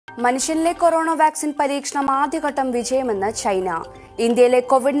മനുഷ്യനിലെ corona vaccine പരീക്ഷണം ആദ്യഘട്ടം വിജയമെന്ന് China. ഇന്ത്യയിലെ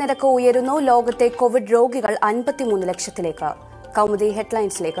കോവിഡ് നിരക്ക് ഉയരുന്നു. ലോകത്തെ കോവിഡ് രോഗികൾ 53 ലക്ഷത്തിലേക്ക്. കൗമുദി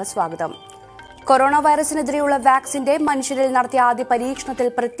ഹെഡ്ലൈൻസിലേക്ക് സ്വാഗതം. കൊറോണ വൈറസിനെതിരെയുള്ള വാക്സിന്റെ മനുഷ്യരിൽ നടത്തിയ ആദ്യ പരീക്ഷണത്തിൽ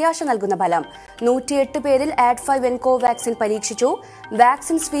പ്രത്യാശ നൽകുന്ന ഫലം. 108 പേരിൽ AD5 വാക്സിൻ പരീക്ഷിച്ചു.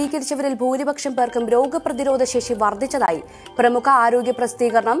 വാക്സിൻ സ്വീകരിച്ചവരിൽ ഭൂരിപക്ഷം പേർക്കും രോഗപ്രതിരോധ ശേഷി വർദ്ധിച്ചതായി പ്രമുഖ ആരോഗ്യ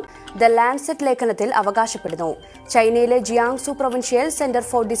പ്രസിദ്ധീകരണം ദ ലാൻസെറ്റ് ലേഖനത്തിൽ അവകാശപ്പെടുന്നു. ചൈനയിലെ Jiangsu provincial centre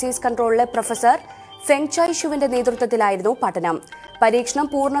for disease കൺട്രോളിലെ professor Feng Chai ഷുവിന്റെ നേതൃത്വത്തിലായിരുന്നു പഠനം. പരീക്ഷണം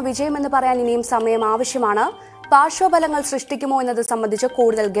പൂർണ്ണ വിജയമെന്ന് പറയാൻ ഇനിയും സമയം ആവശ്യമാണ്. പാർശ്വഫലങ്ങൾ സൃഷ്ടിക്കുമോ എന്നത് സംബന്ധിച്ച്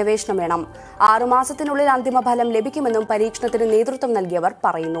കൂടുതൽ ഗവേഷണം വേണം. 6 മാസത്തിനുള്ളിൽ അന്തിമ ഫലം ലഭിക്കുമെന്നും പരീക്ഷണത്തിന് നേതൃത്വം നൽകിയവർ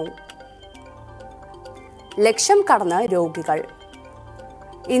പറയുന്നു. ലക്ഷം കടന്ന് രോഗികൾ.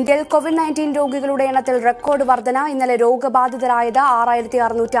 ഇന്ത്യയിൽ കോവിഡ്-19 രോഗികളുടെ എണ്ണത്തിൽ റെക്കോർഡ് വർധന. ഇന്നലെ രോഗബാധിതരായത്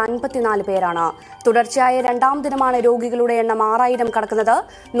 6654 പേരാണ്. തുടർച്ചയായ രണ്ടാം ദിനമാണ് രോഗികളുടെ എണ്ണം 6000 കടക്കുന്നത്.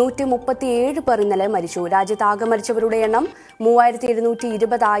 137 പേർ ഇന്നലെ മരിച്ചു. രാജ്യത്താകെ മരിച്ചവരുടെ എണ്ണം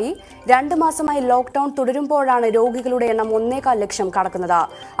 3720 ആയി. 2 മാസമായി ലോക്ഡൌൺ തുടരുമ്പോഴാണ് രോഗികളുടെ എണ്ണം 1.25 ലക്ഷം കടക്കുന്നത്.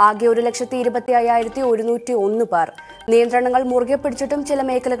 ആകെ 1,25,101 പേർ. നിയന്ത്രണങ്ങൾ മുറുകെ പിടിച്ചിട്ടും ചില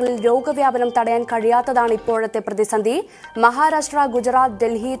മേഖലകളിൽ രോഗവ്യാപനം തടയാൻ കഴിയാത്തതാണ് ഇപ്പോഴത്തെ പ്രതിസന്ധി. മഹാരാഷ്ട്ര, ഗുജറാത്ത്,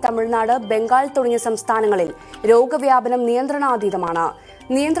 ഡൽഹി, തമിഴ്നാട്, ബംഗാൾ തുടങ്ങിയ സംസ്ഥാനങ്ങളിൽ രോഗവ്യാപനം നിയന്ത്രണാതീതമാണ്.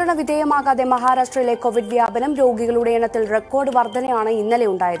 നിയന്ത്രണ വിധേയമാകാതെ മഹാരാഷ്ട്രയിലെ കോവിഡ് വ്യാപനം. രോഗികളുടെ എണ്ണത്തിൽ റെക്കോർഡ് വർധനയാണ് ഇന്നലെ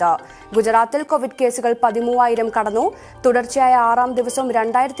ഉണ്ടായത്. ഗുജറാത്തിൽ കോവിഡ് കേസുകൾ 13,000 കടന്നു. തുടർച്ചയായ 6ാം ദിവസവും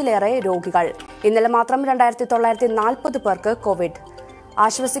 2000-ലേറെ രോഗികൾ. ഇന്നലെ മാത്രം 2940 പേർക്ക് കോവിഡ്.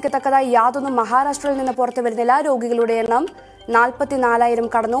 ആശ്വസിക്കത്തക്കതായി യാതൊന്നും മഹാരാഷ്ട്രയിൽ നിന്ന് പുറത്തു വരുന്നില്ല. രോഗികളുടെ എണ്ണം 44,000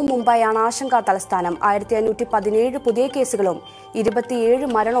 കടന്നു. മുംബൈയാണ് ആശങ്കാ തലസ്ഥാനം. 1517 പുതിയ കേസുകളും 27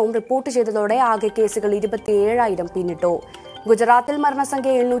 മരണവും റിപ്പോർട്ട് ചെയ്തതോടെ ആകെ കേസുകൾ 27,000 പിന്നിട്ടു. ഗുജറാത്തിൽ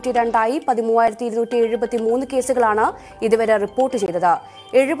മരണസംഖ്യ 702 ആയി. 13,273 കേസുകളാണ് ഇതുവരെ റിപ്പോർട്ട് ചെയ്തത്.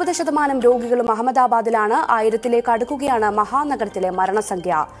 70% രോഗികളും അഹമ്മദാബാദിലാണ്. 1000-ലേക്ക് അടുക്കുകയാണ് മഹാനഗരത്തിലെ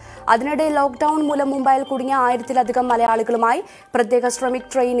മരണസംഖ്യ. അതിനിടെ ലോക്ഡൌൺ മൂലം മുംബൈയിൽ കുടുങ്ങിയ 1000-ലധികം മലയാളികളുമായി പ്രത്യേക ശ്രമിക്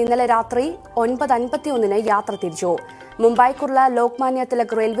ട്രെയിൻ ഇന്നലെ രാത്രി 9:51 യാത്ര തിരിച്ചു. മുംബൈ കുർള ലോക്മാന്യ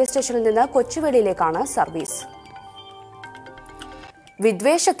തിലക് റെയിൽവേ സ്റ്റേഷനിൽ നിന്ന് കൊച്ചുവേളിയിലേക്കാണ് സർവീസ്.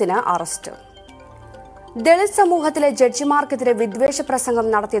 വിദ്വേഷത്തിന് അറസ്റ്റ്. ദളിത് സമൂഹത്തിലെ ജഡ്ജിമാർക്കെതിരെ വിദ്വേഷ പ്രസംഗം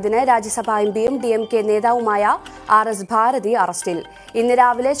നടത്തിയതിന് രാജ്യസഭാ എംപിയും DMK നേതാവുമായ RS ഭാരതി അറസ്റ്റിൽ. ഇന്ന്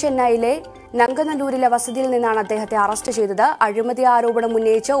രാവിലെ ചെന്നൈയിലെ നങ്കനല്ലൂരിലെ വസതിയിൽ നിന്നാണ് അദ്ദേഹത്തെ അറസ്റ്റ് ചെയ്തത്. അഴിമതി ആരോപണം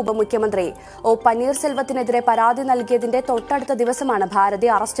ഉന്നയിച്ച് ഉപമുഖ്യമന്ത്രി O പനീർസെൽവത്തിനെതിരെ പരാതി നൽകിയതിന്റെ തൊട്ടടുത്ത ദിവസമാണ് ഭാരതി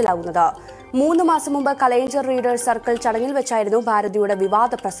അറസ്റ്റിലാകുന്നത്. 3 മാസം മുമ്പ് കലൈഞ്ചർ റീഡേഴ്സ് സർക്കിൾ ചടങ്ങിൽ വെച്ചായിരുന്നു ഭാരതിയുടെ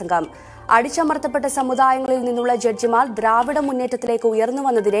വിവാദ പ്രസംഗം. അടിച്ചമർത്തപ്പെട്ട സമുദായങ്ങളിൽ നിന്നുള്ള ജഡ്ജിമാർ ദ്രാവിഡ മുന്നേറ്റത്തിലേക്ക് ഉയർന്നു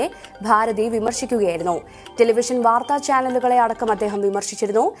വന്നതിനെ ഭാരതി വിമർശിക്കുകയായിരുന്നു. ടെലിവിഷൻ വാർത്താ ചാനലുകളെ അടക്കം അദ്ദേഹം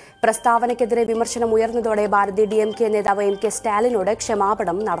വിമർശിച്ചിരുന്നു. പ്രസ്താവനയ്ക്കെതിരെ വിമർശനം ഉയർന്നതോടെ ഭാരതി DMK നേതാവ് MK സ്റ്റാലിനോട്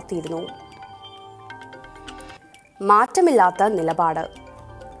ക്ഷമാപണം നടത്തിയിരുന്നു. മാറ്റമില്ലാത്ത നിലപാട്.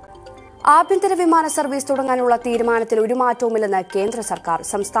 ആഭ്യന്തര വിമാന സർവീസ് തുടങ്ങാനുള്ള തീരുമാനത്തിൽ ഒരു മാറ്റവുമില്ലെന്ന് കേന്ദ്ര സർക്കാർ.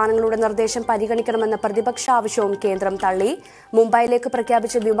 സംസ്ഥാനങ്ങളുടെ നിർദ്ദേശം പരിഗണിക്കണമെന്ന പ്രതിപക്ഷ ആവശ്യവും കേന്ദ്രം തള്ളി. മുംബൈയിലേക്ക്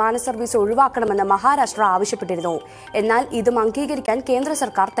പ്രഖ്യാപിച്ച വിമാന സർവീസ് ഒഴിവാക്കണമെന്ന് മഹാരാഷ്ട്ര ആവശ്യപ്പെട്ടിരുന്നു. എന്നാൽ ഇതും അംഗീകരിക്കാൻ കേന്ദ്ര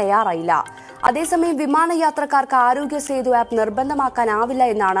സർക്കാർ തയ്യാറായില്ല. അതേസമയം വിമാനയാത്രക്കാർക്ക് ആരോഗ്യ സേതു ആപ്പ് നിർബന്ധമാക്കാനാവില്ല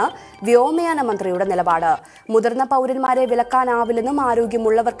എന്നാണ് വ്യോമയാന മന്ത്രിയുടെ നിലപാട്. മുതിർന്ന പൌരന്മാരെ വിലക്കാനാവില്ലെന്നും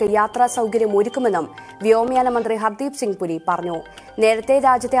ആരോഗ്യമുള്ളവർക്ക് യാത്രാ സൌകര്യം ഒരുക്കുമെന്നും വ്യോമയാന മന്ത്രി ഹർദീപ് സിംഗ് പുരി പറഞ്ഞു. നേരത്തെ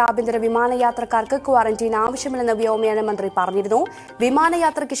രാജ്യത്തെ ആഭ്യന്തര വിമാനയാത്രക്കാർക്ക് ക്വാറന്റീൻ ആവശ്യമില്ലെന്ന് വ്യോമയാന മന്ത്രി പറഞ്ഞിരുന്നു.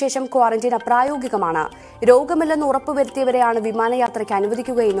 വിമാനയാത്രയ്ക്ക് ശേഷം ക്വാറന്റീൻ അപ്രായോഗികമാണ്. രോഗമില്ലെന്ന് ഉറപ്പുവരുത്തിയവരെയാണ് വിമാനയാത്രയ്ക്ക്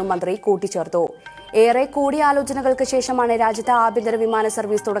അനുവദിക്കുകയെന്നും മന്ത്രി കൂട്ടിച്ചേർത്തു. ഏറെ കൂടിയാലോചനകൾക്ക് ശേഷമാണ് രാജ്യത്ത് ആഭ്യന്തര വിമാന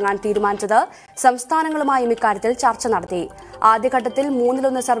സർവീസ് തുടങ്ങാൻ തീരുമാനിച്ചത്. സംസ്ഥാനങ്ങളുമായും ഇക്കാര്യത്തിൽ ചർച്ച നടത്തി. ആദ്യഘട്ടത്തിൽ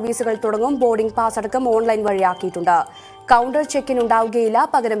 1/3 സർവീസുകൾ തുടങ്ങും. ബോർഡിംഗ് പാസ് അടക്കം ഓൺലൈൻ വഴിയാക്കിയിട്ടുണ്ട്. കൌണ്ടർ ചെക്കിൻ ഉണ്ടാവുകയില്ല.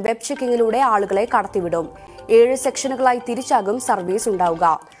 പകരം വെബ് ചെക്കിങ്ങിലൂടെ ആളുകളെ കടത്തിവിടും. 7 സെക്ഷനുകളായി തിരിച്ചാകും സർവീസ് ഉണ്ടാവുക.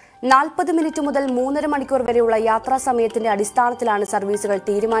 40 മിനിറ്റ് മുതൽ 3.5 മണിക്കൂർ വരെയുള്ള യാത്രാ സമയത്തിന്റെ അടിസ്ഥാനത്തിലാണ് സർവീസുകൾ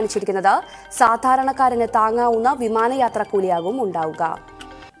തീരുമാനിച്ചിരിക്കുന്നത്. സാധാരണക്കാരന് താങ്ങാവുന്ന വിമാനയാത്രാ കൂലിയാകും ഉണ്ടാവുക.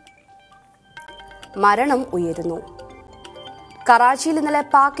 മരണം ഉയരുന്നു. കറാച്ചിയിൽ ഇന്നലെ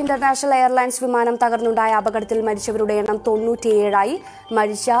പാക് ഇന്റർനാഷണൽ എയർലൈൻസ് വിമാനം തകർന്നുണ്ടായ അപകടത്തിൽ മരിച്ചവരുടെ എണ്ണം 97 ആയി.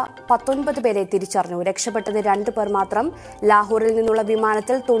 മരിച്ച 19 പേരെ തിരിച്ചറിഞ്ഞു. രക്ഷപ്പെട്ടത് 2 പേർ മാത്രം. ലാഹോറിൽ നിന്നുള്ള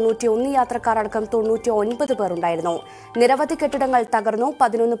വിമാനത്തിൽ 91 യാത്രക്കാർ അടക്കം 99 പേർ ഉണ്ടായിരുന്നു. നിരവധി കെട്ടിടങ്ങൾ തകർന്നു.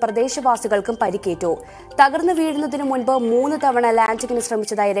 11 പ്രദേശവാസികൾക്കും പരിക്കേറ്റു. തകർന്നു വീഴുന്നതിന് മുൻപ് 3 തവണ ലാൻഡിംഗിന്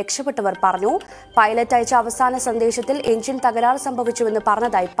ശ്രമിച്ചതായി രക്ഷപ്പെട്ടവർ പറഞ്ഞു. പൈലറ്റ് അയച്ച അവസാന സന്ദേശത്തിൽ എഞ്ചിൻ തകരാർ സംഭവിച്ചുവെന്ന്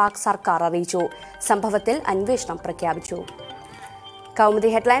പറഞ്ഞതായി പാക് സർക്കാർ അറിയിച്ചു. സംഭവത്തിൽ അന്വേഷണം പ്രഖ്യാപിച്ചു. കൗമുദി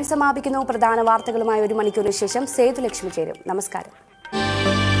ഹെഡ്ലൈൻസ് സമാപിക്കുന്നു. പ്രധാന വാർത്തകളുമായി 1 മണിക്കൂറിന് ശേഷം സേതുലക്ഷ്മി ചേരും. നമസ്കാരം.